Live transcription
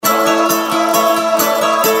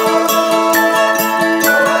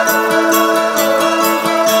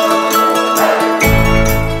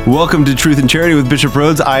Welcome to Truth and Charity with Bishop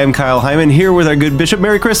Rhodes. I am Kyle Hyman, here with our good bishop.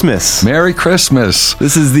 Merry Christmas. Merry Christmas.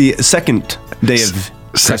 This is the second day of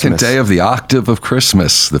Second day of the octave of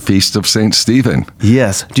Christmas, the Feast of St. Stephen.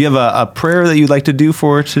 Yes. Do you have a prayer that you'd like to do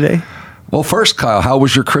for today? Well, first, Kyle, how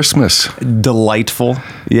was your Christmas? Delightful.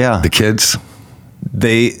 Yeah. The kids?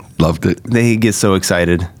 They loved it. They get so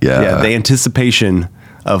excited. Yeah. The anticipation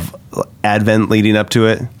of Advent leading up to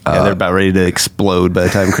it. They're about ready to explode by the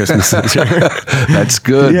time Christmas is here. That's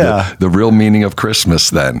good. Yeah. The real meaning of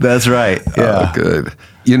Christmas then. That's right. Yeah. Good.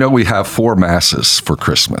 You know, we have 4 masses for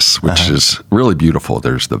Christmas, which is really beautiful.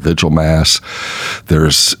 There's the Vigil Mass,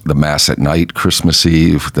 there's the Mass at night, Christmas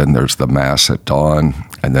Eve, then there's the Mass at dawn,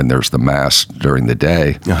 and then there's the Mass during the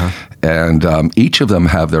day. And each of them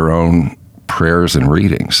have their own prayers and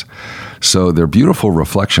readings. So they're beautiful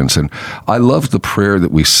reflections. And I love the prayer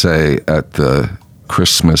that we say at the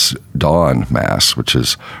Christmas dawn Mass, which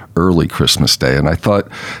is early Christmas Day. And I thought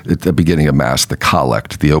at the beginning of Mass, the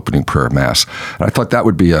collect, the opening prayer Mass, and I thought that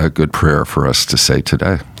would be a good prayer for us to say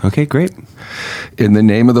today. Okay, great. In the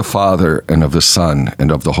name of the Father, and of the Son,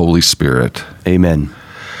 and of the Holy Spirit. Amen.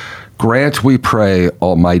 Grant, we pray,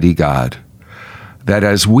 Almighty God, that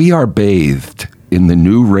as we are bathed in the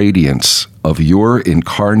new radiance of your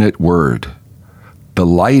incarnate word, the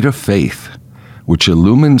light of faith, which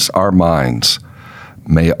illumines our minds,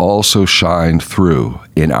 may also shine through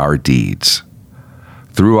in our deeds.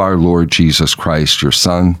 Through our Lord Jesus Christ, your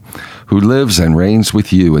Son, who lives and reigns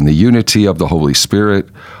with you in the unity of the Holy Spirit,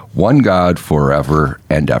 one God forever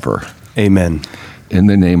and ever. Amen. In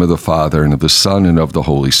the name of the Father, and of the Son, and of the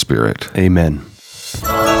Holy Spirit. Amen.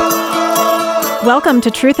 Welcome to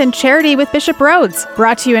Truth and Charity with Bishop Rhodes,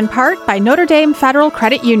 brought to you in part by Notre Dame Federal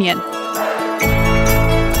Credit Union.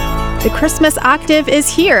 The Christmas octave is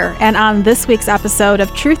here, and on this week's episode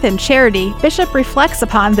of Truth and Charity, Bishop reflects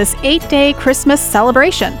upon this 8-day Christmas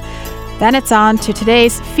celebration. Then it's on to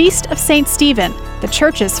today's Feast of St. Stephen, the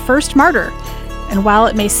Church's first martyr. And while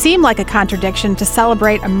it may seem like a contradiction to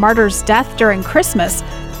celebrate a martyr's death during Christmas,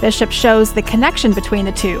 Bishop shows the connection between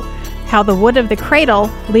the two, how the wood of the cradle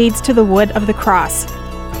leads to the wood of the cross.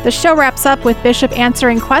 The show wraps up with Bishop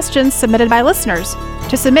answering questions submitted by listeners.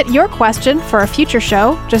 To submit your question for a future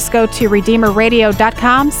show, just go to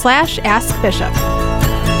redeemerradio.com/askbishop.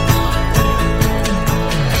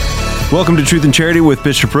 Welcome to Truth and Charity with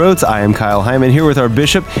Bishop Rhodes. I am Kyle Hyman, here with our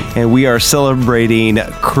bishop, and we are celebrating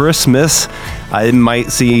Christmas. It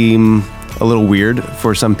might seem a little weird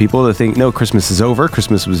for some people to think, no, Christmas is over.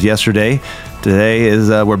 Christmas was yesterday. Today is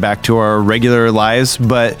we're back to our regular lives,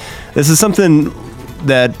 but this is something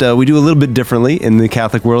that we do a little bit differently in the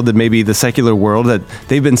Catholic world than maybe the secular world, that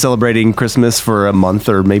they've been celebrating Christmas for a month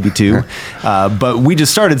or maybe 2. But we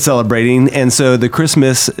just started celebrating. And so the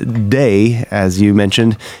Christmas day, as you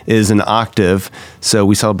mentioned, is an octave. So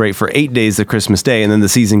we celebrate for 8 days the Christmas day, and then the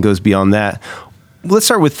season goes beyond that. Let's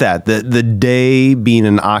start with that, the day being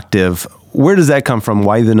an octave. Where does that come from?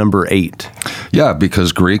 Why the number 8? Yeah,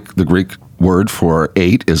 because the Greek word for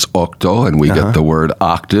 8 is octo, and we get the word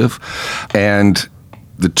octave. And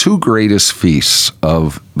the 2 greatest feasts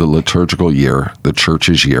of the liturgical year, the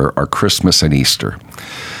church's year, are Christmas and Easter.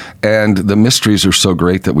 And the mysteries are so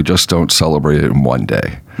great that we just don't celebrate it in one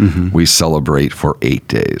day. We celebrate for 8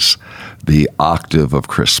 days, the octave of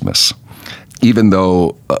Christmas. Even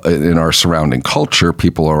though in our surrounding culture,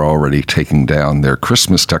 people are already taking down their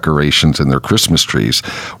Christmas decorations and their Christmas trees,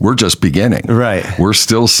 we're just beginning. Right. We're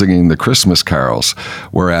still singing the Christmas carols,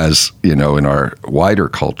 whereas, you know, in our wider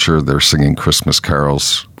culture, they're singing Christmas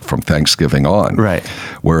carols from Thanksgiving on. Right.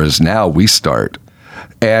 Whereas now we start.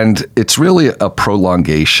 And it's really a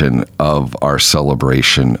prolongation of our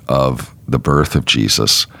celebration of the birth of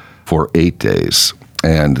Jesus for 8 days.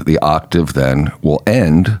 And the octave then will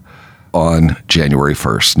end on January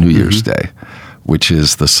 1st, New Year's Day, which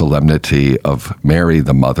is the solemnity of Mary,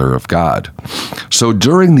 the Mother of God. So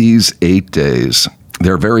during these 8 days,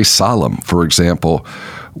 they're very solemn. For example,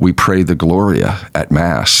 we pray the Gloria at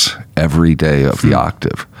Mass every day of the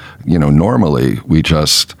octave. You know, normally we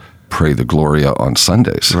just pray the Gloria on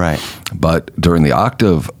Sundays. Right. But during the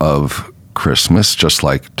octave of Christmas, just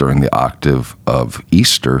like during the octave of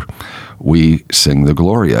Easter, we sing the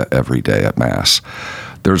Gloria every day at Mass.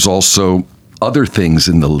 There's also other things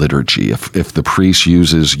in the liturgy. If the priest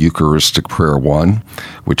uses Eucharistic Prayer 1,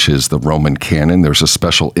 which is the Roman canon, there's a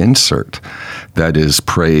special insert that is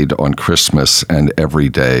prayed on Christmas and every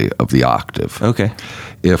day of the octave. Okay.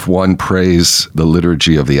 If one prays the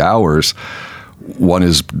Liturgy of the Hours, one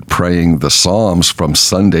is praying the Psalms from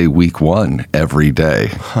Sunday, week 1, every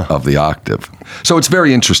day of the octave. So it's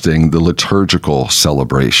very interesting, the liturgical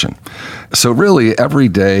celebration. So really, every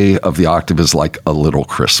day of the octave is like a little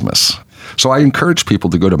Christmas. So I encourage people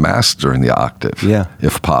to go to Mass during the octave,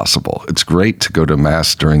 if possible. It's great to go to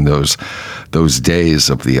Mass during those days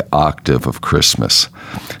of the octave of Christmas.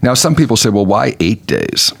 Now, some people say, well, why 8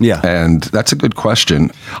 days? Yeah. And that's a good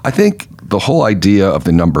question. I think the whole idea of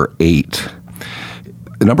the number 8,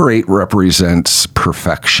 the number 8 represents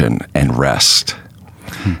perfection and rest.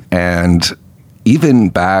 And even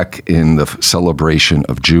back in the celebration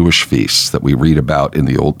of Jewish feasts that we read about in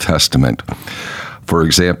the Old Testament, for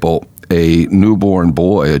example, a newborn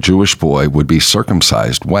boy, a Jewish boy, would be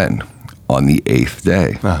circumcised when? On the 8th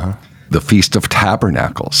day. The Feast of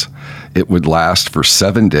Tabernacles. It would last for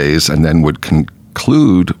 7 days and then would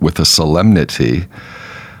conclude with a solemnity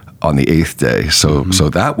on the 8th day. So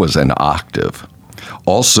that was an octave.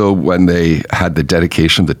 Also, when they had the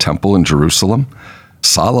dedication of the temple in Jerusalem,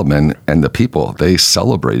 Solomon and the people, they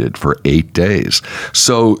celebrated for 8 days.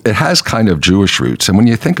 So it has kind of Jewish roots. And when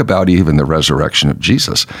you think about even the resurrection of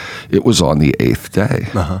Jesus, it was on the 8th day.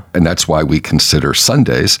 And that's why we consider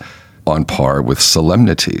Sundays on par with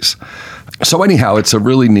solemnities. So anyhow, it's a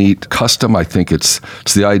really neat custom. I think it's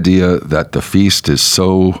the idea that the feast is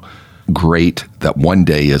so great that one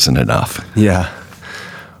day isn't enough. Yeah.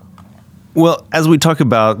 Well, as we talk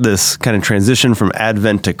about this kind of transition from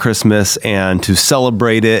Advent to Christmas and to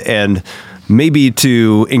celebrate it and maybe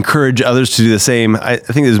to encourage others to do the same, I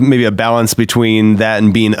think there's maybe a balance between that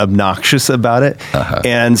and being obnoxious about it.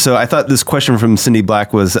 And so I thought this question from Cindy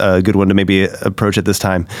Black was a good one to maybe approach at this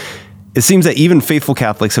time. It seems that even faithful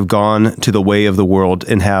Catholics have gone to the way of the world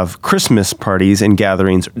and have Christmas parties and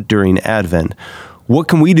gatherings during Advent. What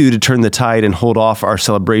can we do to turn the tide and hold off our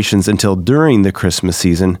celebrations until during the Christmas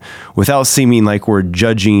season without seeming like we're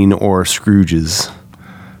judging or Scrooges?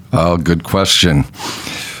 Oh, good question.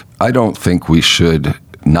 I don't think we should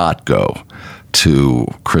not go to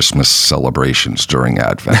Christmas celebrations during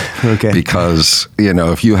Advent. Okay. Because,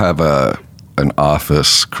 if you have an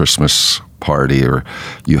office Christmas party or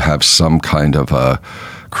you have some kind of a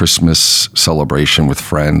Christmas celebration with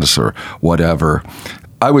friends or whatever,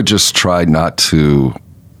 I would just try not to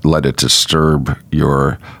let it disturb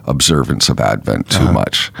your observance of Advent too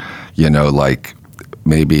much. Like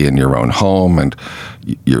maybe in your own home and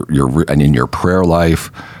and in your prayer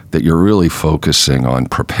life, that you're really focusing on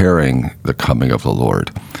preparing the coming of the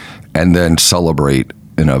Lord, and then celebrate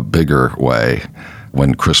in a bigger way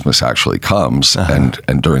when Christmas actually comes and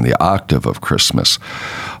during the octave of Christmas.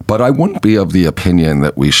 But I wouldn't be of the opinion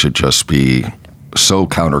that we should just be so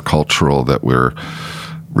countercultural that we're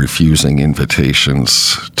refusing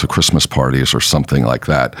invitations to Christmas parties or something like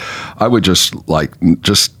that. I would just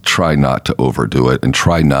try not to overdo it and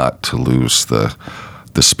try not to lose the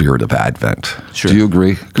spirit of Advent. Sure. Do you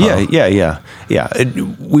agree, Carl? Yeah.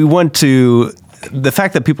 We want to. The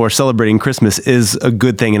fact that people are celebrating Christmas is a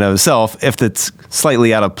good thing in and of itself. If it's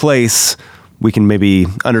slightly out of place, we can maybe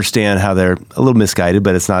understand how they're a little misguided,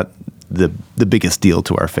 but it's not the biggest deal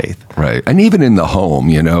to our faith. Right. And even in the home,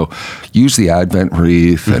 use the Advent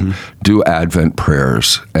wreath and do Advent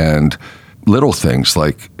prayers and little things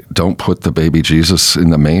like don't put the baby Jesus in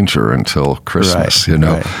the manger until Christmas,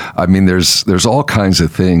 Right. I mean, there's all kinds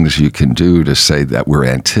of things you can do to say that we're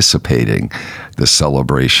anticipating the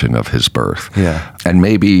celebration of his birth. Yeah. And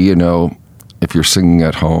maybe, if you're singing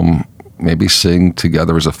at home, maybe sing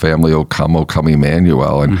together as a family, O come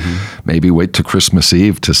Emmanuel, and maybe wait to Christmas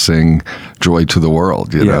Eve to sing Joy to the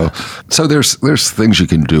World, know? So there's things you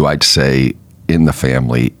can do, I'd say, in the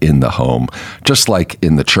family, in the home, just like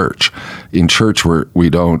in the church. In church, we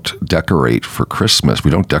don't decorate for Christmas.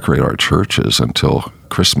 We don't decorate our churches until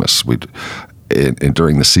Christmas. And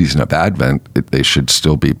during the season of Advent, they should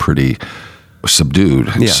still be pretty subdued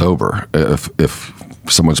and sober. If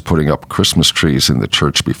someone's putting up Christmas trees in the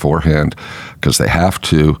church beforehand because they have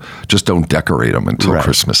to, just don't decorate them until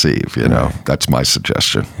Christmas Eve. That's my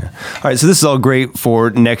suggestion. All right. So this is all great for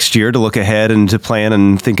next year to look ahead and to plan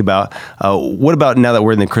and think about. What about now that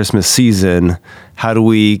we're in the Christmas season? How do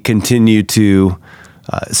we continue to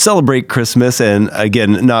celebrate Christmas and,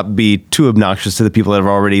 again, not be too obnoxious to the people that have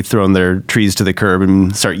already thrown their trees to the curb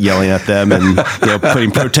and start yelling at them and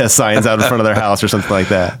putting protest signs out in front of their house or something like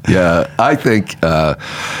that? Yeah, I think,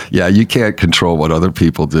 you can't control what other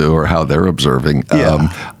people do or how they're observing.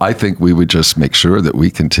 I think we would just make sure that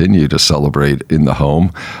we continue to celebrate in the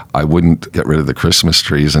home. I wouldn't get rid of the Christmas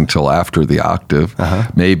trees until after the octave,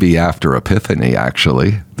 maybe after Epiphany,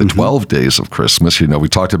 actually. The 12 days of Christmas, we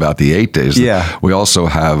talked about the 8 days. Yeah. We also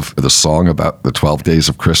also have the song about the 12 days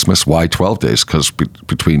of Christmas. Why 12 days? Because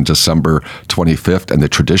between December 25th and the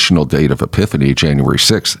traditional date of Epiphany, January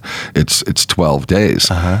 6th, it's 12 days.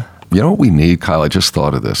 You know what we need, Kyle? I just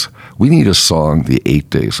thought of this. We need a song, The 8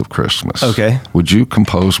 Days of Christmas. Okay. Would you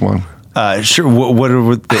compose one? Sure. What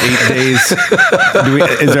are the 8 days?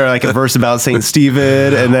 Is there like a verse about St.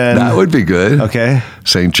 Stephen and then... That would be good. Okay.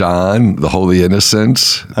 St. John, the Holy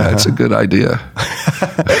Innocents. That's a good idea.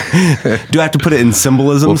 Do I have to put it in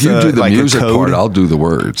symbolism? Well, if you do the like music part, I'll do the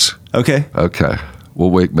words. Okay. Okay.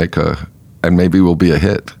 We'll and maybe we'll be a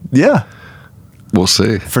hit. Yeah. We'll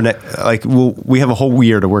see. We have a whole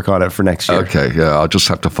year to work on it for next year. Okay, yeah, I'll just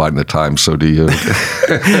have to find the time. So do you.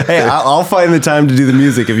 Hey, I'll find the time to do the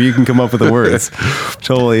music if you can come up with the words.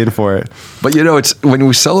 Totally in for it. But it's when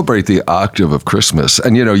we celebrate the octave of Christmas,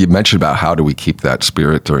 and you mentioned about how do we keep that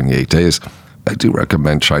spirit during the 8 days. I do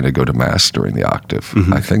recommend trying to go to Mass during the octave.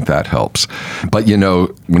 I think that helps. But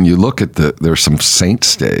when you look at there's some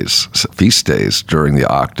saints' days, feast days during the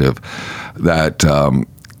octave that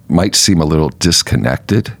might seem a little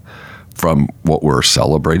disconnected from what we're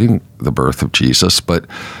celebrating, the birth of Jesus. But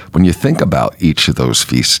when you think about each of those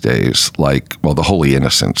feast days, the Holy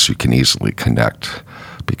Innocents, you can easily connect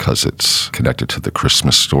because it's connected to the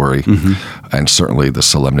Christmas story, and certainly the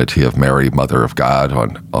Solemnity of Mary, Mother of God,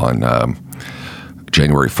 on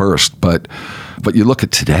January 1st. But you look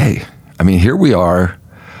at today. I mean, here we are,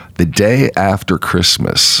 the day after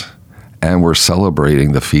Christmas, and we're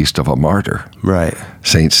celebrating the feast of a martyr, right?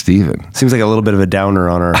 St. Stephen. Seems like a little bit of a downer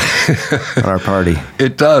on our on our party.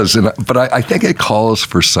 It does, but I think it calls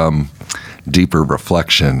for some deeper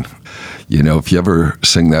reflection. If you ever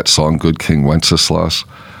sing that song, "Good King Wenceslas,"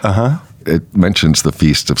 it mentions the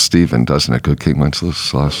feast of Stephen, doesn't it? Good King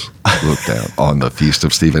Wenceslas, look down on the feast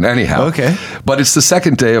of Stephen. Anyhow, okay. But it's the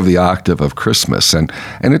second day of the octave of Christmas, and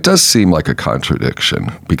it does seem like a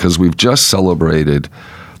contradiction because we've just celebrated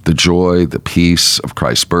the joy, the peace of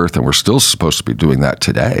Christ's birth, and we're still supposed to be doing that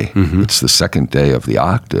today. It's the second day of the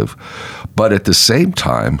octave. But at the same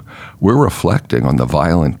time, we're reflecting on the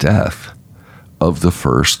violent death of the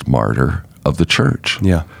first martyr of the church.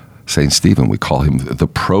 Yeah. St. Stephen, we call him the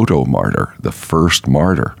proto-martyr, the first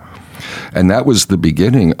martyr. And that was the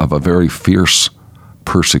beginning of a very fierce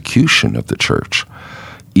persecution of the church.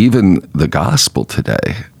 Even the gospel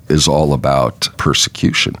today is all about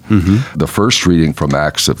persecution. The first reading from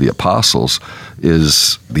Acts of the Apostles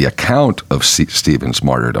is the account of Stephen's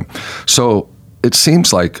martyrdom. So it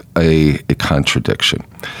seems like a contradiction.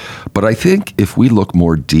 But I think if we look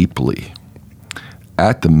more deeply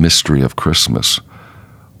at the mystery of Christmas,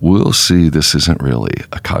 we'll see this isn't really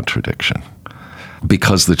a contradiction.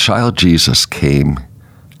 Because the child Jesus came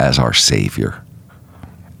as our Savior.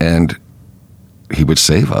 And he would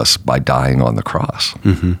save us by dying on the cross.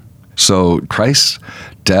 So Christ's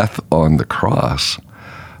death on the cross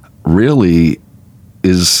really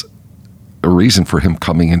is a reason for him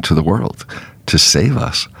coming into the world to save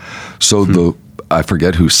us. So I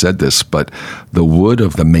forget who said this, but the wood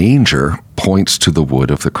of the manger points to the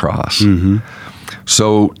wood of the cross.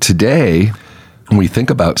 So today, when we think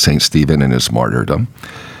about St. Stephen and his martyrdom,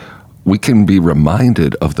 we can be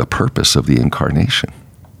reminded of the purpose of the incarnation,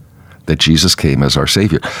 that Jesus came as our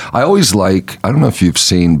Savior. I always I don't know if you've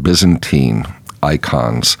seen Byzantine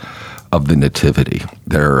icons of the Nativity.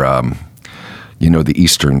 They're, the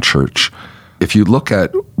Eastern Church. If you look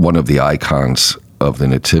at one of the icons of the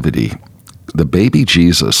Nativity, the baby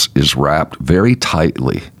Jesus is wrapped very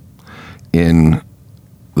tightly in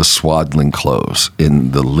the swaddling clothes,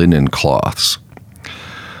 in the linen cloths.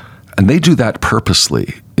 And they do that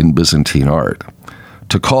purposely in Byzantine art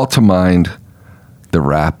to call to mind the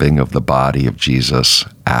wrapping of the body of Jesus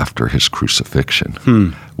after his crucifixion,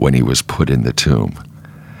 when he was put in the tomb.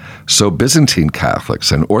 So Byzantine Catholics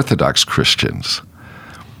and Orthodox Christians,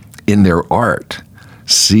 in their art,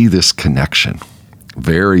 see this connection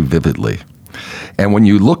very vividly. And when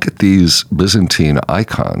you look at these Byzantine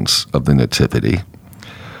icons of the Nativity,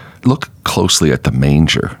 look closely at the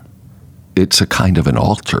manger. It's a kind of an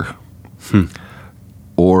altar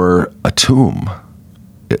or a tomb,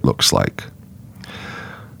 it looks like.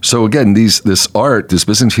 So again, this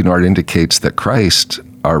Byzantine art indicates that Christ,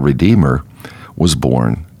 our Redeemer, was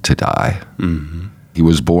born to die. He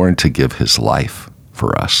was born to give his life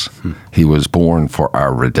for us. He was born for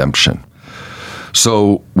our redemption.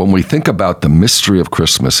 So when we think about the mystery of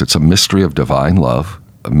Christmas, it's a mystery of divine love,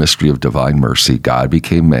 a mystery of divine mercy. God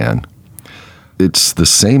became man. It's the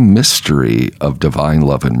same mystery of divine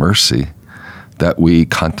love and mercy that we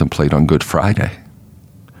contemplate on Good Friday.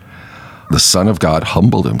 The Son of God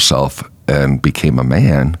humbled himself and became a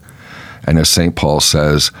man. And as St. Paul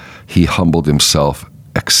says, he humbled himself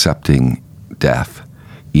accepting death,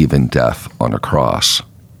 even death on a cross.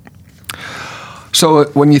 So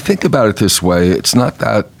when you think about it this way, it's not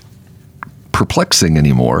that perplexing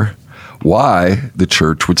anymore why the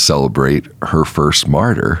church would celebrate her first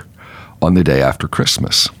martyr on the day after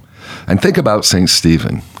Christmas. And think about St.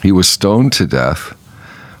 Stephen. He was stoned to death.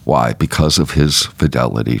 Why? Because of his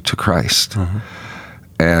fidelity to Christ. Mm-hmm.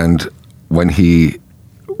 And when he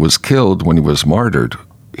was killed, when he was martyred,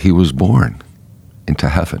 he was born into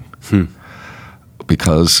heaven.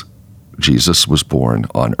 Because Jesus was born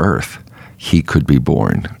on earth, he could be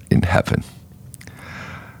born in heaven.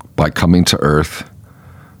 By coming to earth,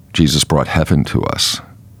 Jesus brought heaven to us.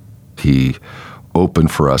 He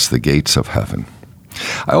opened for us the gates of heaven.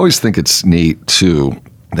 I always think it's neat, too,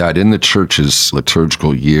 that in the church's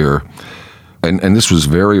liturgical year, and this was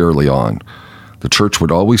very early on, the church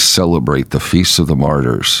would always celebrate the Feast of the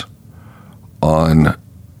Martyrs on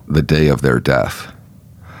the day of their death.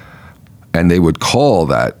 And they would call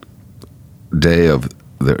that day of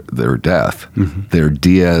their death their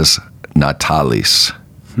Dies Natalis,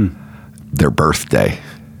 their birthday.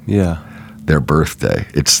 Yeah. Their birthday.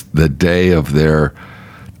 It's the day of their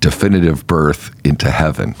definitive birth into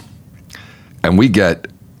heaven. And we get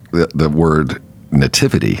the word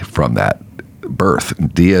nativity from that birth,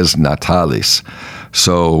 Dies Natalis.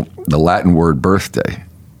 So the Latin word birthday,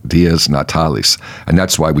 Dies Natalis. And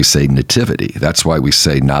that's why we say nativity. That's why we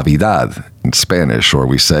say Navidad in Spanish, or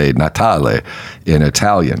we say Natale in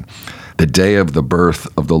Italian, the day of the birth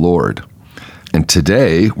of the Lord. And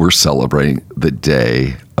today we're celebrating the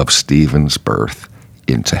day of Stephen's birth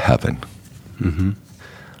into heaven. Mm-hmm.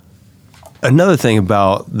 Another thing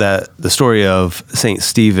about the story of St.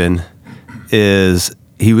 Stephen is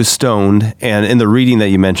he was stoned, and in the reading that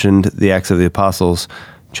you mentioned, the Acts of the Apostles,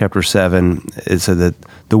 chapter 7, it said that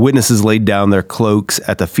the witnesses laid down their cloaks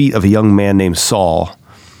at the feet of a young man named Saul.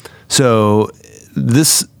 So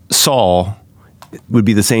this Saul would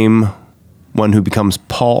be the same one who becomes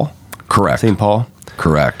Paul? Correct. St. Paul?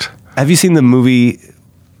 Correct. Have you seen the movie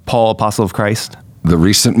Paul, Apostle of Christ? The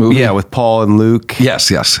recent movie? Yeah, with Paul and Luke.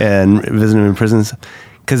 Yes. And visiting in prisons.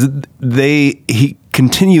 Because he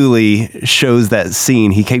continually shows that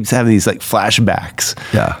scene. He keeps having these like flashbacks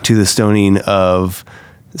to the stoning of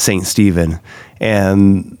St. Stephen.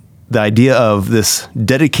 And the idea of this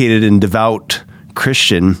dedicated and devout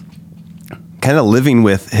Christian kind of living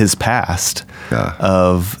with his past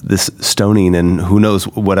of this stoning, and who knows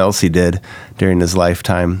what else he did during his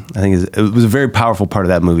lifetime. I think it was a very powerful part of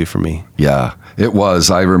that movie for me. Yeah, it was.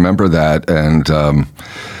 I remember that. And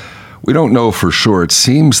we don't know for sure. It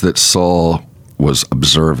seems that Saul was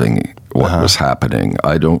observing what was happening.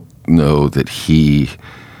 I don't know that he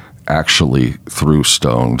actually threw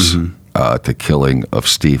stones at the killing of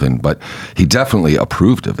Stephen, but he definitely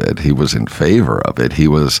approved of it. He was in favor of it. He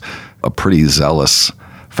was a pretty zealous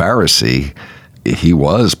Pharisee. He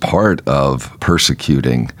was part of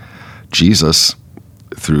persecuting Jesus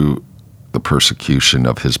through the persecution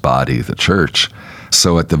of his body, the church.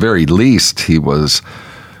 So at the very least, he was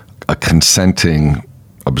a consenting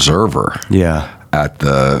observer at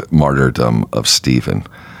the martyrdom of Stephen.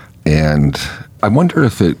 And I wonder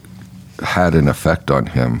if it had an effect on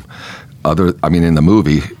him. In the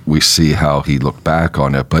movie, we see how he looked back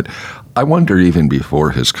on it, but I wonder even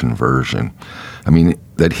before his conversion,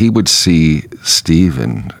 that he would see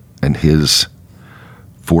Stephen and his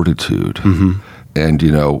fortitude. And,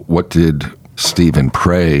 what did Stephen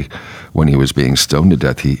pray when he was being stoned to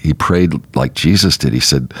death? He prayed like Jesus did. He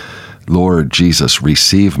said, Lord Jesus,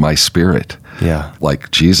 receive my spirit. Yeah.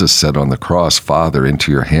 Like Jesus said on the cross, Father,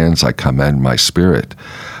 into your hands I commend my spirit.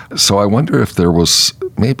 So I wonder if there was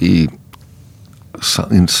maybe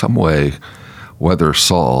in some way whether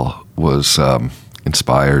Saul was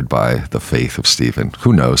inspired by the faith of Stephen.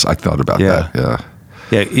 Who knows? I thought about that.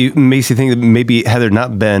 Yeah, it makes you think that maybe had there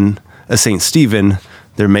not been a St. Stephen,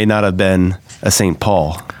 there may not have been a St.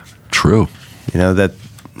 Paul. True. That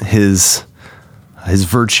his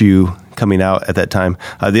virtue coming out at that time.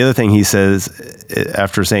 The other thing he says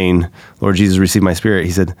after saying, Lord Jesus, receive my spirit,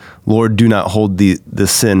 he said, Lord, do not hold the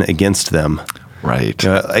sin against them. Right.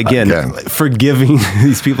 Again, forgiving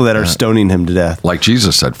these people that are stoning him to death. Like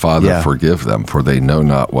Jesus said, Father, forgive them, for they know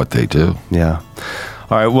not what they do. Yeah.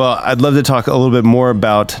 All right. Well, I'd love to talk a little bit more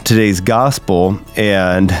about today's gospel.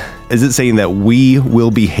 And is it saying that we will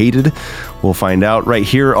be hated? We'll find out right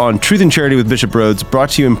here on Truth and Charity with Bishop Rhoades, brought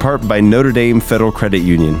to you in part by Notre Dame Federal Credit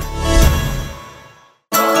Union.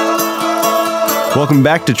 Welcome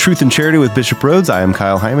back to Truth and Charity with Bishop Rhodes. I am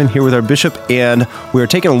Kyle Hyman here with our bishop, and we are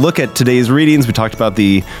taking a look at today's readings. We talked about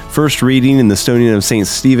the first reading in the stoning of St.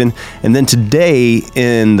 Stephen, and then today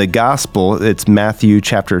in the Gospel, it's Matthew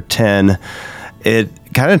chapter 10. It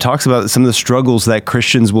kind of talks about some of the struggles that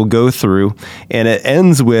Christians will go through, and it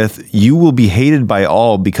ends with, "You will be hated by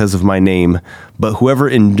all because of my name, but whoever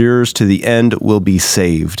endures to the end will be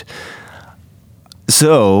saved."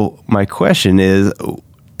 So my question is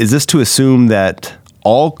this to assume that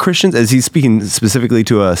all Christians, as he's speaking specifically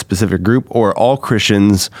to a specific group, or all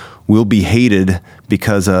Christians will be hated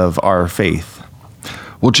because of our faith?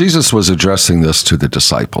 Well, Jesus was addressing this to the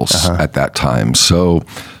disciples at that time. So,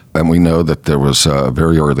 and we know that there was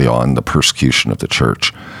very early on the persecution of the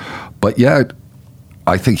church. But yet,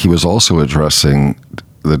 I think he was also addressing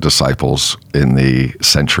the disciples in the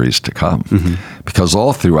centuries to come. Because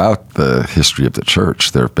all throughout the history of the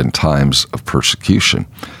church, there have been times of persecution.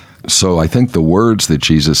 So I think the words that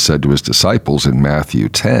Jesus said to his disciples in Matthew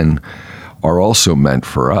 10 are also meant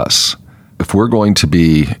for us. If we're going to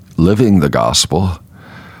be living the gospel,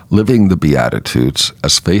 living the Beatitudes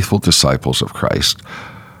as faithful disciples of Christ,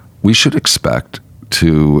 we should expect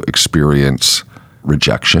to experience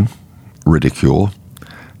rejection, ridicule,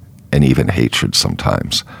 and even hatred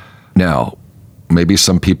sometimes. Now, maybe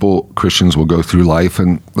some people, Christians, will go through life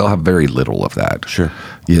and they'll have very little of that. Sure.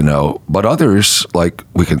 But others, like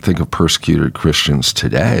we can think of persecuted Christians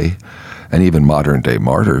today, and even modern day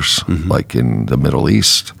martyrs, like in the Middle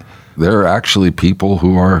East. There are actually people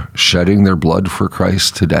who are shedding their blood for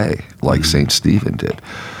Christ today, like St. Stephen did.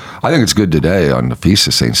 I think it's good today on the Feast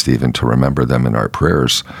of St. Stephen to remember them in our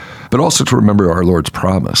prayers, but also to remember our Lord's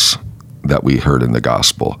promise that we heard in the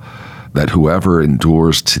gospel, that whoever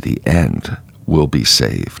endures to the end will be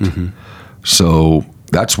saved. So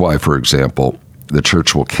that's why, for example, the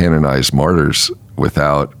church will canonize martyrs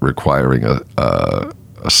without requiring a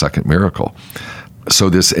second miracle. So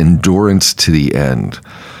this endurance to the end,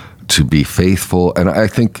 to be faithful, and I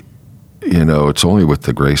think, it's only with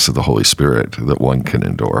the grace of the Holy Spirit that one can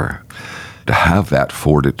endure. To have that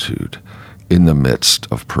fortitude in the midst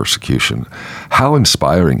of persecution. How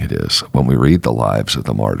inspiring it is when we read the lives of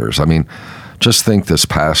the martyrs. I mean, just think this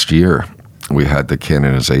past year, we had the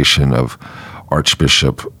canonization of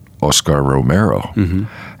Archbishop Oscar Romero,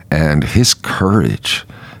 and his courage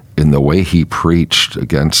in the way he preached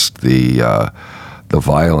against the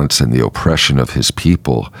violence and the oppression of his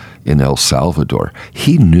people in El Salvador.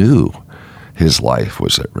 He knew his life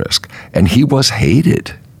was at risk, and he was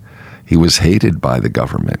hated. He was hated by the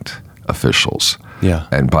government officials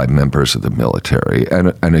and by members of the military,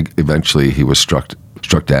 and eventually he was struck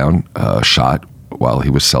down, shot while he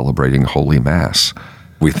was celebrating Holy Mass.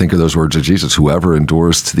 We think of those words of Jesus, whoever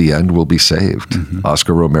endures to the end will be saved.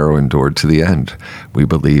 Oscar Romero endured to the end. We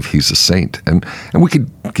believe he's a saint. And we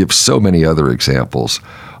could give so many other examples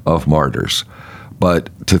of martyrs. But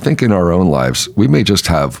to think in our own lives, we may just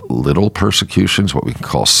have little persecutions, what we can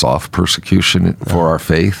call soft persecution for our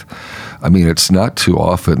faith. I mean, it's not too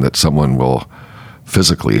often that someone will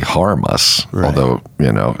physically harm us, although,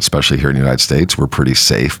 especially here in the United States, we're pretty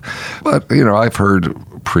safe. But, I've heard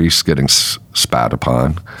priests getting spat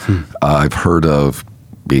upon. I've heard of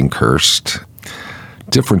being cursed,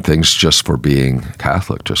 different things just for being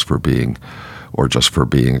Catholic, just for being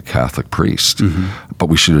a Catholic priest. But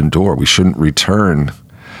we should endure. We shouldn't return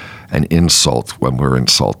an insult when we're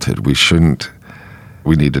insulted.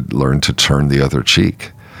 We need to learn to turn the other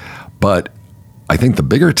cheek. But I think the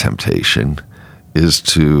bigger temptation is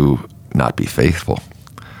to not be faithful,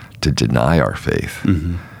 to deny our faith.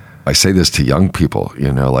 I say this to young people,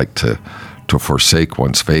 like to forsake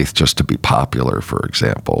one's faith just to be popular, for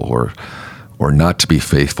example, or not to be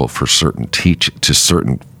faithful for certain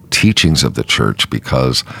teachings of the church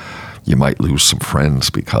because you might lose some friends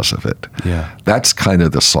because of it. That's kind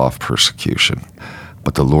of the soft persecution.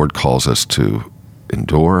 But the Lord calls us to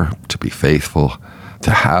endure, to be faithful,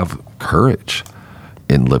 to have courage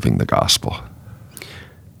in living the gospel.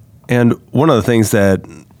 And one of the things that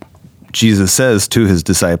Jesus says to his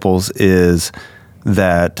disciples is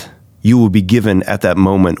that you will be given at that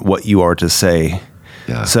moment what you are to say.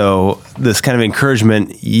 So this kind of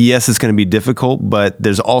encouragement, yes, it's going to be difficult, but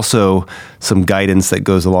there's also some guidance that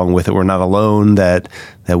goes along with it. We're not alone, that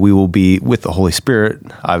we will be with the Holy Spirit,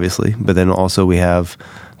 obviously, but then also we have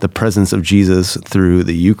the presence of Jesus through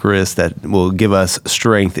the Eucharist that will give us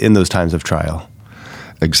strength in those times of trial.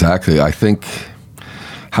 Exactly. I think,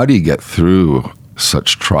 how do you get through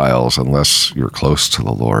such trials unless you're close to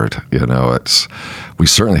the Lord? We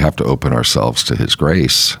certainly have to open ourselves to his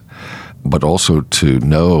grace, but also to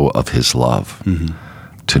know of his love,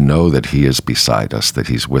 to know that he is beside us, that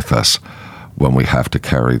he's with us when we have to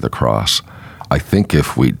carry the cross. I think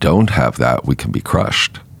if we don't have that, we can be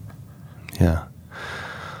crushed. Yeah.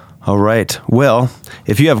 All right. Well,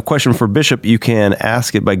 if you have a question for Bishop, you can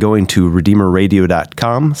ask it by going to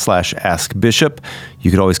redeemerradio.com/askbishop.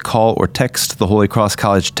 You could always call or text the Holy Cross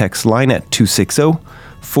College text line at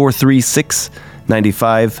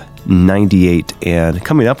 260-436-9598. And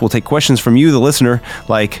coming up, we'll take questions from you, the listener,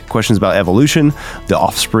 like questions about evolution, the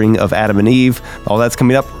offspring of Adam and Eve. All that's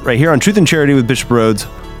coming up right here on Truth and Charity with Bishop Rhoades,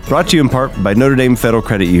 brought to you in part by Notre Dame Federal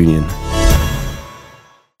Credit Union.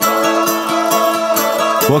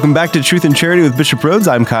 Welcome back to Truth and Charity with Bishop Rhoades.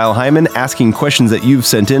 I'm Kyle Hyman, asking questions that you've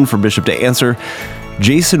sent in for Bishop to answer.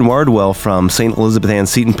 Jason Wardwell from St. Elizabeth Ann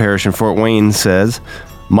Seton Parish in Fort Wayne says,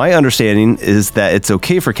 my understanding is that it's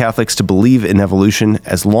okay for Catholics to believe in evolution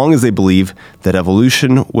as long as they believe that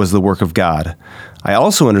evolution was the work of God. I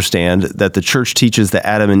also understand that the Church teaches that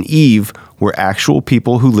Adam and Eve were actual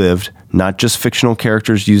people who lived, not just fictional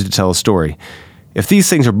characters used to tell a story. If these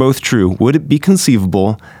things are both true, would it be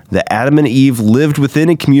conceivable that Adam and Eve lived within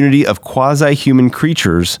a community of quasi-human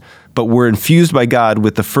creatures, but were infused by God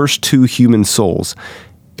with the first two human souls?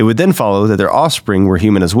 It would then follow that their offspring were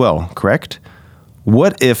human as well, correct?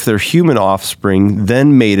 What if their human offspring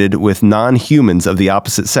then mated with non-humans of the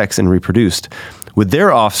opposite sex and reproduced? Would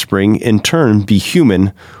their offspring in turn be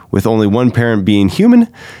human, with only one parent being human?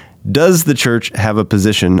 Does the Church have a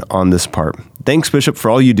position on this part? Thanks, Bishop,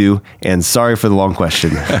 for all you do, and sorry for the long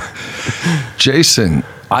question. Jason,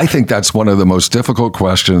 I think that's one of the most difficult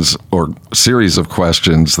questions or series of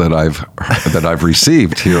questions that I've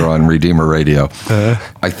received here on Redeemer Radio.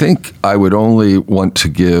 I think I would only want to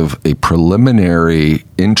give a preliminary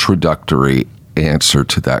introductory answer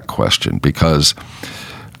to that question, because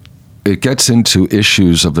it gets into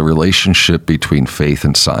issues of the relationship between faith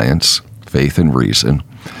and science, faith and reason,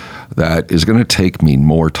 that is going to take me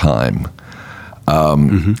more time.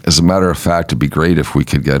 As a matter of fact, it'd be great if we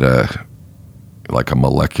could get a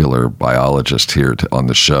molecular biologist here on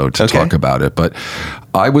the show to talk about it. But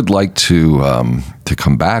I would like to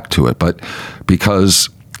come back to it. But because,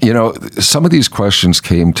 some of these questions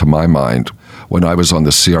came to my mind when I was on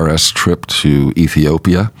the CRS trip to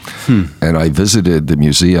Ethiopia, and I visited the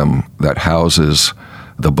museum that houses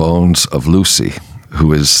the bones of Lucy,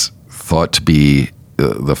 who is thought to be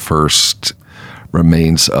the first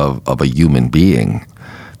remains of a human being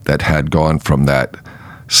that had gone from that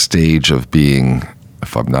stage of being,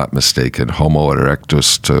 if I'm not mistaken, Homo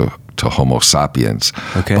erectus to Homo sapiens.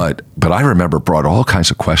 Okay. But I remember brought all kinds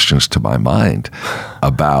of questions to my mind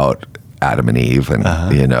about Adam and Eve, and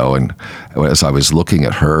and as I was looking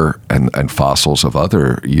at her and fossils of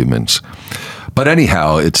other humans. But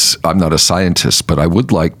anyhow, I'm not a scientist, but I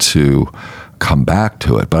would like to come back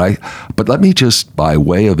to it. But let me just, by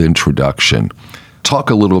way of introduction,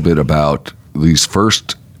 talk a little bit about these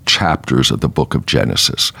first chapters of the book of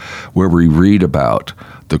Genesis, where we read about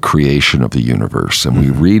the creation of the universe, and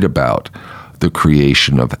we read about the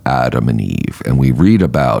creation of Adam and Eve, and we read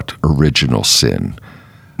about original sin.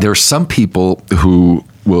 There are some people who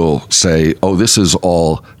will say, oh, this is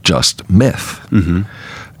all just myth.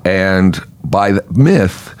 And by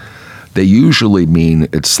myth, they usually mean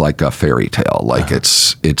it's like a fairy tale, like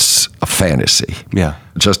it's a fantasy. Yeah.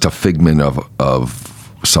 Just a figment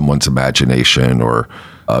of someone's imagination or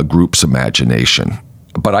a group's imagination.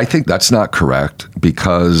 But I think that's not correct,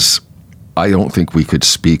 because I don't think we could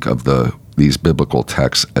speak of these biblical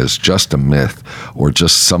texts as just a myth or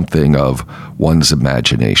just something of one's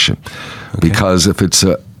imagination. Okay.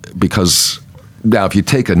 Because now, if you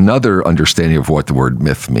take another understanding of what the word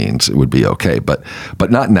myth means, it would be okay, but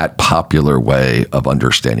not in that popular way of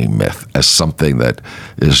understanding myth as something that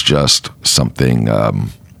is just something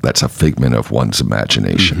that's a figment of one's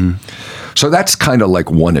imagination. So that's kind of like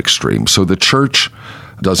one extreme. So the Church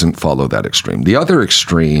doesn't follow that extreme. The other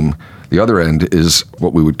extreme, the other end, is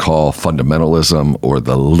what we would call fundamentalism or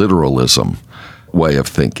the literalism way of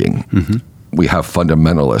thinking. We have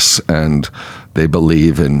fundamentalists, and they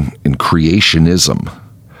believe in creationism.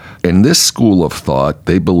 In this school of thought,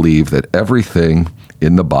 they believe that everything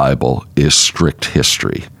in the Bible is strict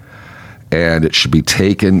history, and it should be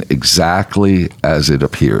taken exactly as it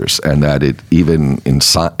appears, and that it, even in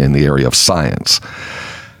the area of science.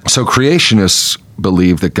 So creationists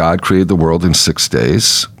believe that God created the world in 6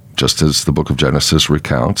 days, just as the book of Genesis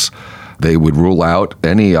recounts. They would rule out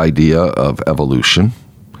any idea of evolution,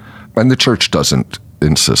 and the Church doesn't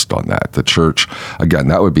insist on that. The Church, again,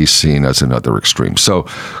 that would be seen as another extreme. So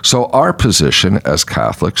our position as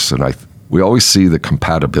Catholics, and we always see the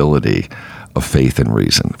compatibility of faith and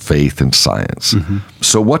reason, faith and science.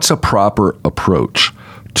 So what's a proper approach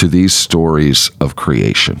to these stories of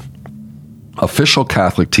creation? official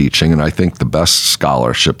Catholic teaching, and I think the best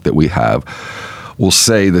scholarship that we have, will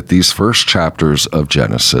say that these first chapters of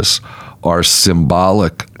Genesis are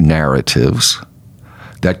symbolic narratives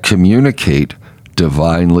that communicate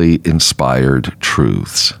divinely inspired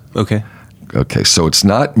truths. Okay. Okay, so it's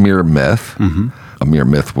not mere myth. A mere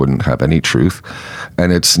myth wouldn't have any truth.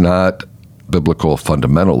 And it's not biblical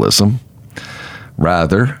fundamentalism.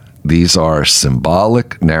 Rather, these are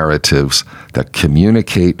symbolic narratives that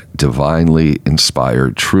communicate divinely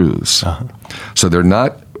inspired truths. So they're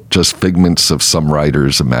not just figments of some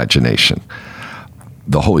writer's imagination.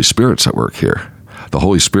 The Holy Spirit's at work here. The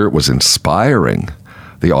Holy Spirit was inspiring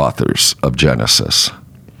the authors of Genesis.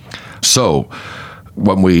 So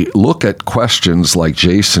when we look at questions like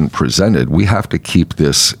Jason presented, we have to keep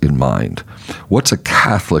this in mind. What's a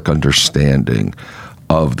Catholic understanding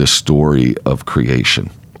of the story of creation?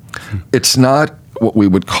 It's not what we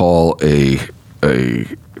would call a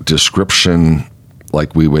description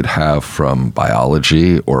like we would have from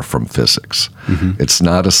biology or from physics. It's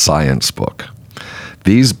not a science book.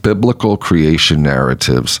 These biblical creation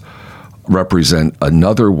narratives represent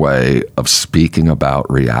another way of speaking about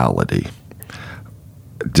reality,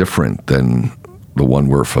 different than the one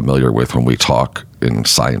we're familiar with when we talk in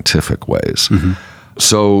scientific ways.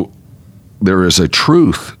 So there is a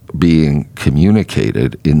truth being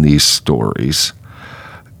communicated in these stories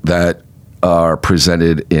that are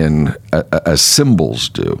presented in as symbols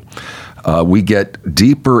do. We get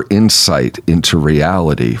deeper insight into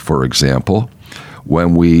reality, for example,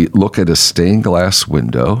 when we look at a stained glass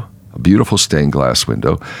window, a beautiful stained glass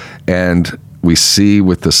window, and we see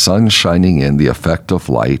with the sun shining in the effect of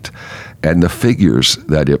light and the figures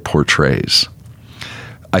that it portrays.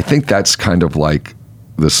 I think that's kind of like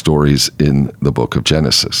the stories in the book of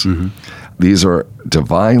Genesis. These are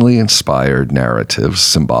divinely inspired narratives,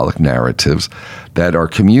 symbolic narratives, that are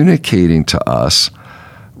communicating to us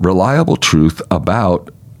reliable truth about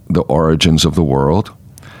the origins of the world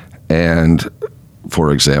and,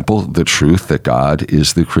 for example, the truth that God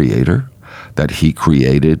is the creator, that he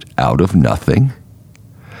created out of nothing,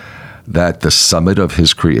 that the summit of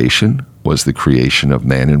his creation was the creation of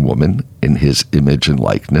man and woman in his image and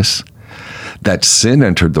likeness, that sin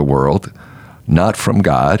entered the world not from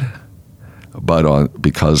God, but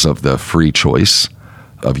because of the free choice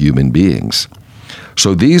of human beings.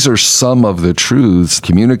 So these are some of the truths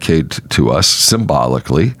communicated to us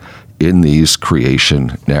symbolically in these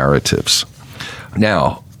creation narratives.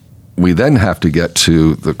 Now, we then have to get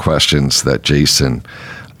to the questions that Jason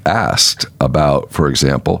asked about, for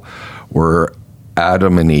example, were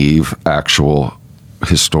Adam and Eve actual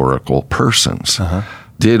historical persons?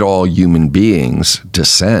 Did all human beings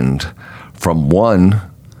descend from one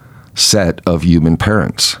set of human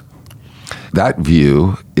parents? That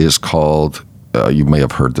view is called, you may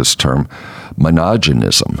have heard this term,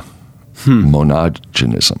 monogenism.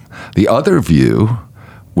 Monogenism. The other view,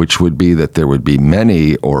 which would be that there would be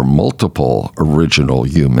many or multiple original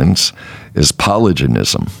humans, is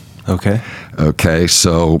polygenism. Okay,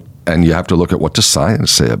 so, and you have to look at what does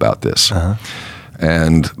science say about this.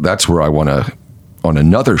 And that's where I want to, on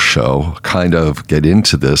another show, kind of get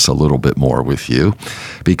into this a little bit more with you,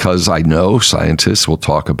 because I know scientists will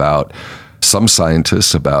talk about, some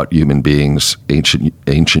scientists about human beings,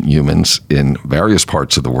 ancient humans in various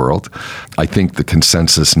parts of the world. I think the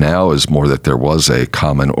consensus now is more that there was a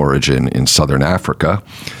common origin in southern Africa.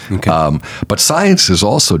 But science is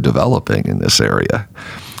also developing in this area.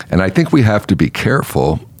 And I think we have to be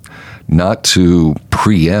careful not to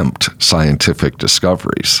preempt scientific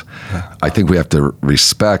discoveries. I think we have to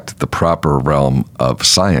respect the proper realm of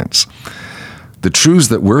science. The truths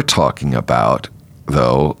that we're talking about,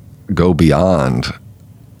 though, go beyond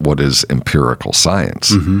what is empirical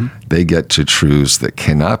science. They get to truths that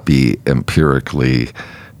cannot be empirically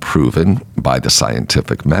proven by the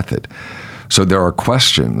scientific method. So there are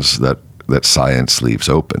questions that science leaves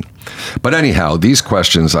open. But anyhow, these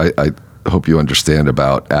questions, I hope you understand,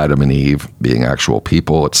 about Adam and Eve being actual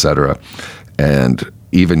people, etc., and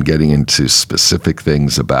even getting into specific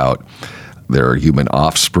things about their human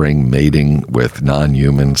offspring mating with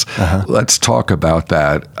non-humans. Let's talk about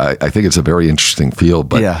that. I think it's a very interesting field,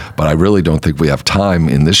 but I really don't think we have time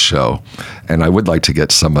in this show. And I would like to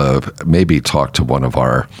get maybe talk to one of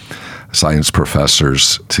our science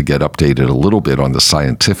professors to get updated a little bit on the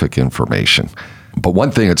scientific information. But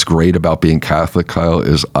one thing that's great about being Catholic, Kyle,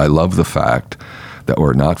 is I love the fact that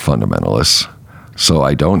we're not fundamentalists. So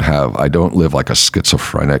I don't live like a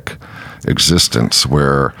schizophrenic existence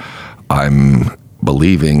where I'm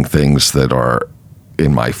believing things that are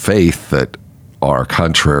in my faith that are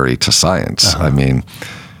contrary to science. I mean,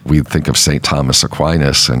 we think of St. Thomas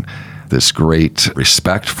Aquinas, and this great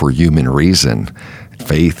respect for human reason,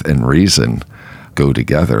 faith and reason go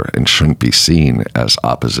together and shouldn't be seen as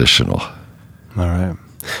oppositional. All right.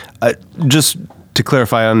 Just to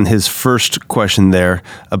clarify on his first question there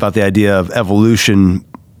about the idea of evolution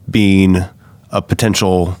being a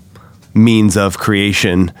potential means of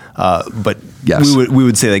creation, but yes. we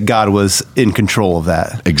would say that God was in control of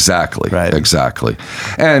that. Exactly. Right. Exactly.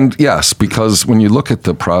 And yes, because when you look at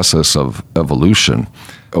the process of evolution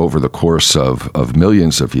over the course of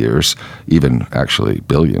millions of years, even actually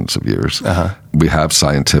billions of years, we have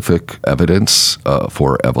scientific evidence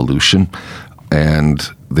for evolution. And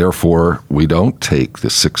therefore, we don't take the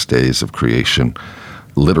 6 days of creation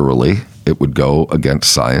literally. It would go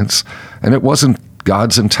against science. And it wasn't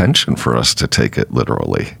God's intention for us to take it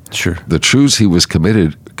literally. Sure. The truths he was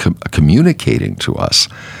communicating to us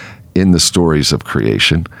in the stories of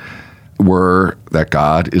creation were that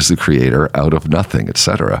God is the creator out of nothing,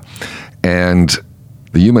 etc. And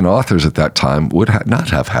the human authors at that time would not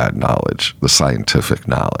have had knowledge, the scientific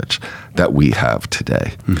knowledge that we have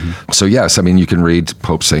today. Mm-hmm. So yes, I mean, you can read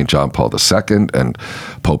Pope St. John Paul II and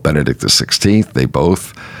Pope Benedict XVI. They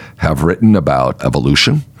both have written about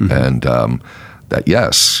evolution, mm-hmm. and that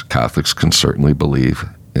yes, Catholics can certainly believe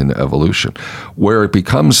in evolution. Where it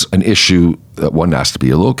becomes an issue that one has to be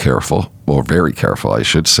a little careful, or very careful, I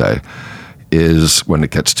should say, is when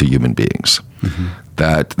it gets to human beings. Mm-hmm.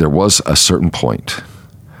 That there was a certain point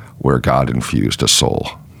where God infused a soul.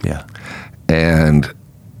 Yeah. And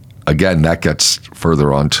again, that gets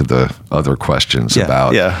further on to the other questions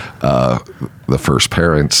about the first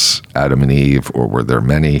parents, Adam and Eve, or were there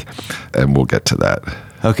many? And we'll get to that.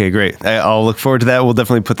 Okay, great. I'll look forward to that. We'll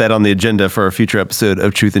definitely put that on the agenda for a future episode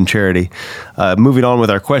of Truth and Charity. Moving on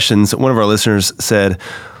with our questions, one of our listeners said,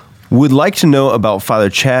 would like to know about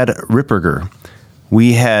Father Chad Ripperger.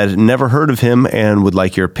 We had never heard of him and would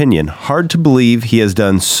like your opinion. Hard to believe he has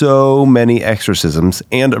done so many exorcisms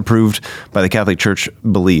and approved by the Catholic Church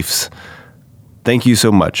beliefs. Thank you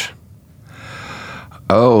so much.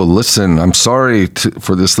 Oh, listen, I'm sorry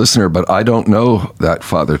for this listener, but I don't know that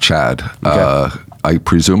Father Chad. Okay. I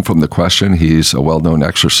presume from the question he's a well-known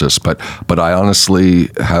exorcist, but I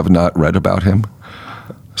honestly have not read about him,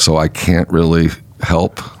 so I can't really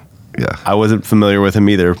help. Yeah, I wasn't familiar with him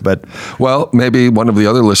either, but well, maybe one of the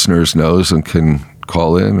other listeners knows and can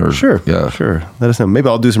call in, or sure, let us know. Maybe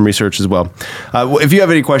I'll do some research as well. If you have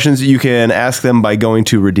any questions, you can ask them by going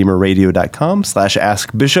to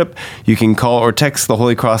redeemerradio.com/askbishop. You can call or text the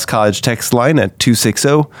Holy Cross College text line at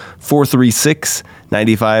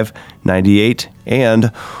 260-436-9598,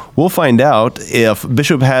 and we'll find out if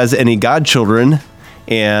Bishop has any godchildren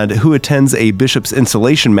and who attends a Bishop's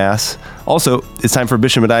installation mass. Also, it's time for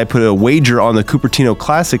Bishop and I put a wager on the Cupertino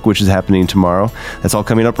Classic, which is happening tomorrow. That's all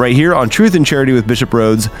coming up right here on Truth and Charity with Bishop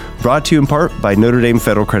Rhoades, brought to you in part by Notre Dame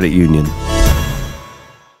Federal Credit Union.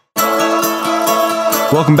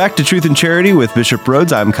 Welcome back to Truth and Charity with Bishop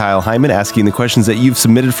Rhoades. I'm Kyle Hyman, asking the questions that you've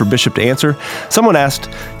submitted for Bishop to answer. Someone asked,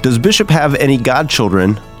 does Bishop have any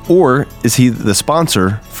godchildren, or is he the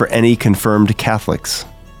sponsor for any confirmed Catholics?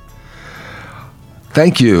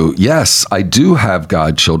 Thank you. Yes, I do have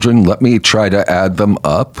godchildren. Let me try to add them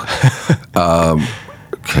up.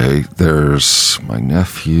 Okay, there's my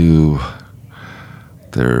nephew.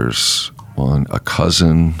 There's one, a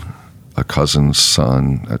cousin's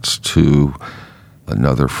son. That's 2.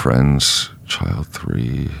 Another friend's child,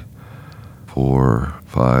 3, 4,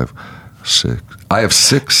 5, 6. I have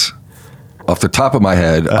 6. Off the top of my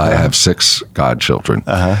head, I have 6 godchildren.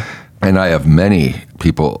 And I have many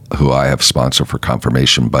people who I have sponsored for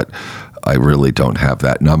confirmation, but I really don't have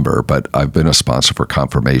that number. But I've been a sponsor for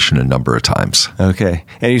confirmation a number of times. Okay.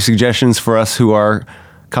 Any suggestions for us who are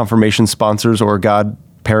confirmation sponsors or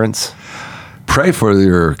godparents? Pray for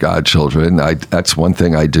your godchildren. That's one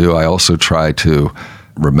thing I do. I also try to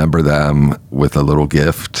remember them with a little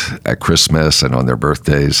gift at Christmas and on their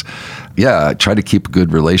birthdays. Yeah, I try to keep a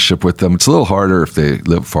good relationship with them. It's a little harder if they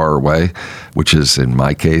live far away, which is in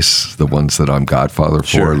my case, the ones that I'm godfather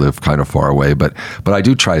for live kind of far away, but I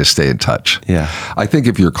do try to stay in touch. Yeah. I think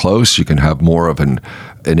if you're close, you can have more of an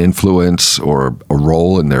influence or a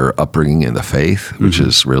role in their upbringing in the faith, which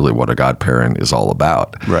is really what a godparent is all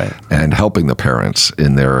about. Right. And helping the parents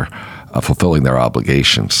in their fulfilling their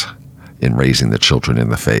obligations in raising the children in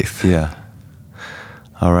the faith. Yeah.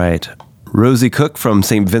 All right. Rosie Cook from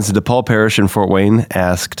St. Vincent de Paul Parish in Fort Wayne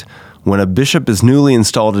asked, when a bishop is newly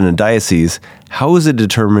installed in a diocese, how is it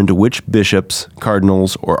determined which bishops,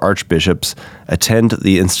 cardinals, or archbishops attend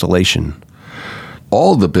the installation?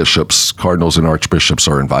 All the bishops, cardinals, and archbishops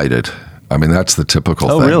are invited. I mean, that's the typical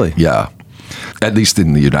thing. Oh, really? Yeah. at least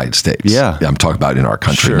in the United States. Yeah. I'm talking about in our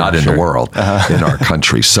country, Sure, not in sure. the world, in our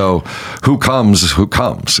country. So who comes,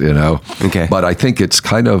 you know? Okay. But I think it's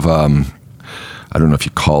kind of, I don't know if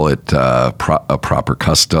you call it a proper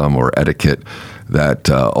custom or etiquette that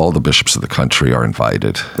all the bishops of the country are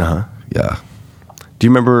invited. Yeah. Do you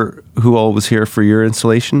remember who all was here for your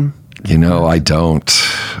installation? You know, I don't.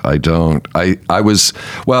 I was,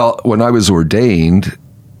 well, when I was ordained,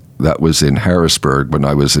 that was in Harrisburg. When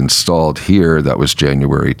I was installed here, that was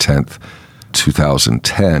January 10th,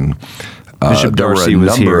 2010. Bishop there Darcy were a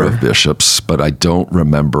was number here. of bishops, but I don't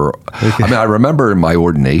remember. I mean, I remember in my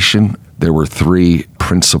ordination, there were 3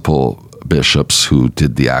 principal bishops who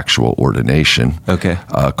did the actual ordination. Okay.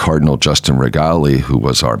 Cardinal Justin Regali, who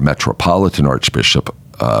was our Metropolitan Archbishop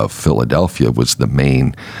of Philadelphia, was the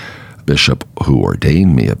main bishop who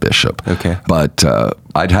ordained me a bishop. Okay. But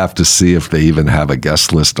I'd have to see if they even have a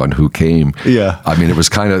guest list on who came. Yeah. I mean, it was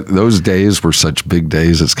kind of, those days were such big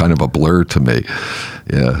days, it's kind of a blur to me.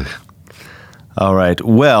 Yeah. All right.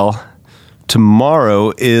 Well,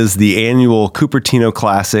 tomorrow is the annual Cupertino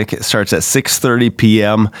Classic. It starts at 6:30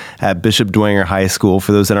 p.m. at Bishop Dwenger High School.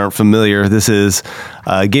 For those that aren't familiar, this is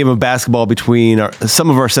a game of basketball between some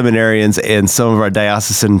of our seminarians and some of our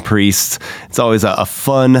diocesan priests. It's always a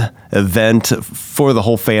fun event for the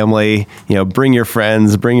whole family. You know, bring your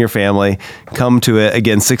friends, bring your family. Come to it.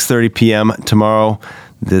 Again, 6:30 p.m. tomorrow.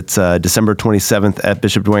 It's December 27th at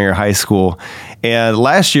Bishop Dwenger High School. And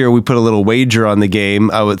last year, we put a little wager on the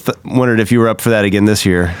game. I wondered if you were up for that again this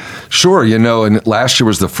year. Sure, you know, and last year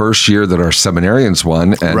was the first year that our seminarians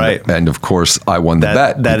won, and Right. and of course I won the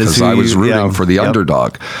bet that is because who I was you- rooting yeah, for the yep.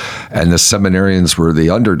 underdog, and the seminarians were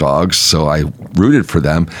the underdogs, so I rooted for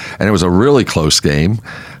them, and it was a really close game,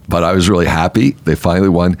 but I was really happy they finally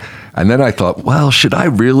won. And then I thought, well, should I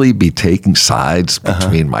really be taking sides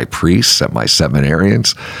between my priests and my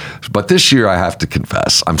seminarians? But this year, I have to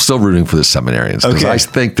confess, I'm still rooting for the seminarians because Okay. I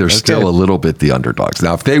think they're still a little bit the underdogs.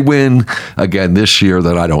 Now, if they win again this year,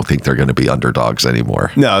 then I don't think they're going to be underdogs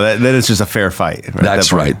anymore. No, that is just a fair fight. at That's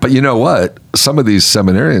that point. right. But you know what? Some of these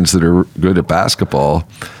seminarians that are good at basketball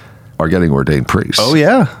are getting ordained priests. Oh,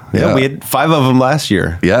 yeah. Yeah. We had 5 of them last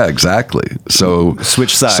year. Yeah, exactly. So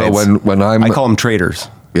Switch sides. So when I'm I call them traders.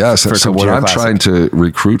 yeah, so, for so when Cupertino I'm Classic. trying to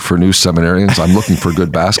recruit for new seminarians, I'm looking for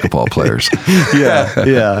good basketball players.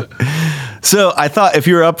 Yeah. So I thought if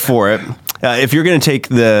you're up for it, if you're going to take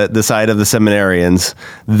the side of the seminarians,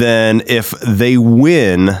 then if they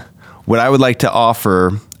win, what I would like to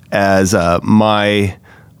offer as my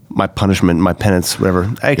punishment, my penance,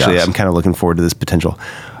 whatever. Actually, Yes. I'm kind of looking forward to this potential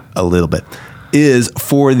a little bit. Is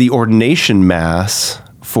for the ordination mass.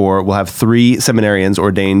 We'll have 3 seminarians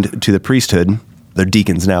ordained to the priesthood. They're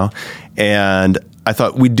deacons now, and I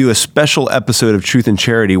thought we'd do a special episode of Truth and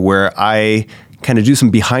Charity where I kind of do some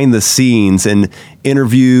behind the scenes and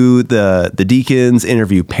interview the deacons,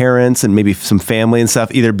 interview parents, and maybe some family and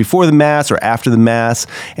stuff, either before the mass or after the mass,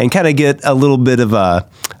 and kind of get a little bit of a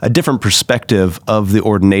different perspective of the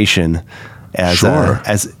ordination. If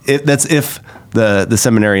the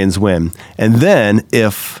seminarians win, and then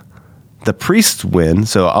if the priests win,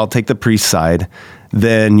 so I'll take the priest side,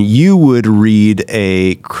 then you would read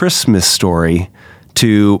a Christmas story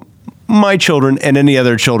to my children and any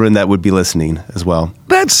other children that would be listening as well.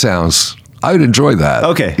 That sounds, I would enjoy that.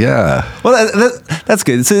 Okay. Yeah. Well, that's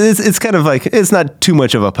good. It's kind of like, it's not too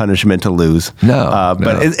much of a punishment to lose. No,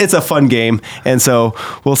 But no. it's a fun game. And so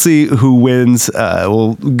we'll see who wins.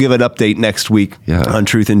 We'll give an update next week on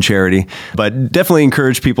Truth and Charity. But definitely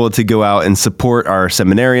encourage people to go out and support our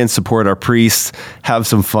seminarians, support our priests, have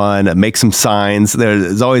some fun, make some signs.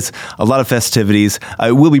 There's always a lot of festivities.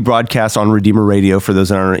 It will be broadcast on Redeemer Radio for those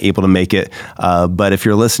that aren't able to make it. But if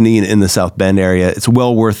you're listening in the South Bend area, it's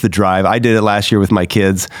well worth the drive. I did it last year with my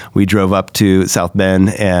kids. We drove up to South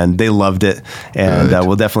Bend and they loved it. And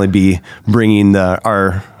we'll definitely be bringing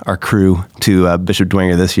our crew to Bishop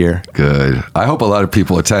Dwenger this year. Good. I hope a lot of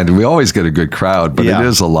people attend. We always get a good crowd, but Yeah. it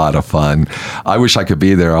is a lot of fun. I wish I could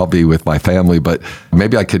be there. I'll be with my family, but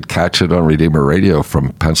maybe I could catch it on Redeemer Radio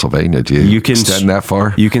from Pennsylvania. Do you can extend that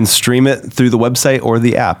far? You can stream it through the website or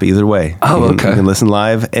the app, either way. Oh, You can listen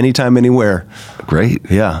live anytime, anywhere. Great.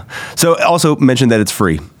 Yeah. So also mention that it's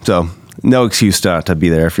free. So no excuse not to be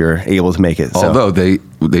there if you're able to make it. So. Although they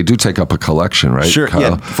do take up a collection, right? Sure, Kyle?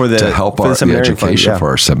 yeah, to help for the the seminarian fund, education yeah. for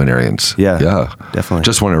our seminarians. Yeah, yeah, definitely.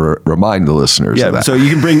 Just want to remind the listeners of Yeah, that. so you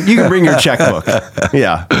can bring your checkbook,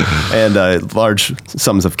 yeah, and large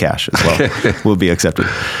sums of cash as well will be accepted.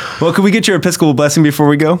 Well, could we get your Episcopal blessing before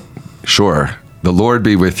we go? Sure. The Lord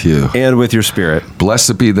be with you. And with your spirit,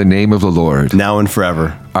 Blessed be the name of the Lord. now and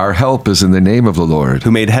forever. Our help is in the name of the Lord.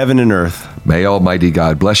 Who made heaven and earth. May Almighty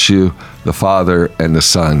God bless you, the Father, and the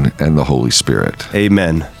Son, and the Holy Spirit.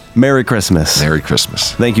 Amen. Merry Christmas. Merry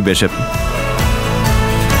Christmas. Thank you, Bishop.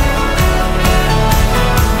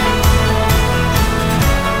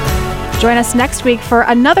 Join us next week for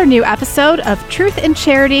another new episode of Truth and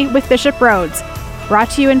Charity with Bishop Rhoades,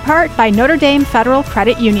 brought to you in part by Notre Dame Federal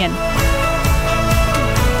Credit Union.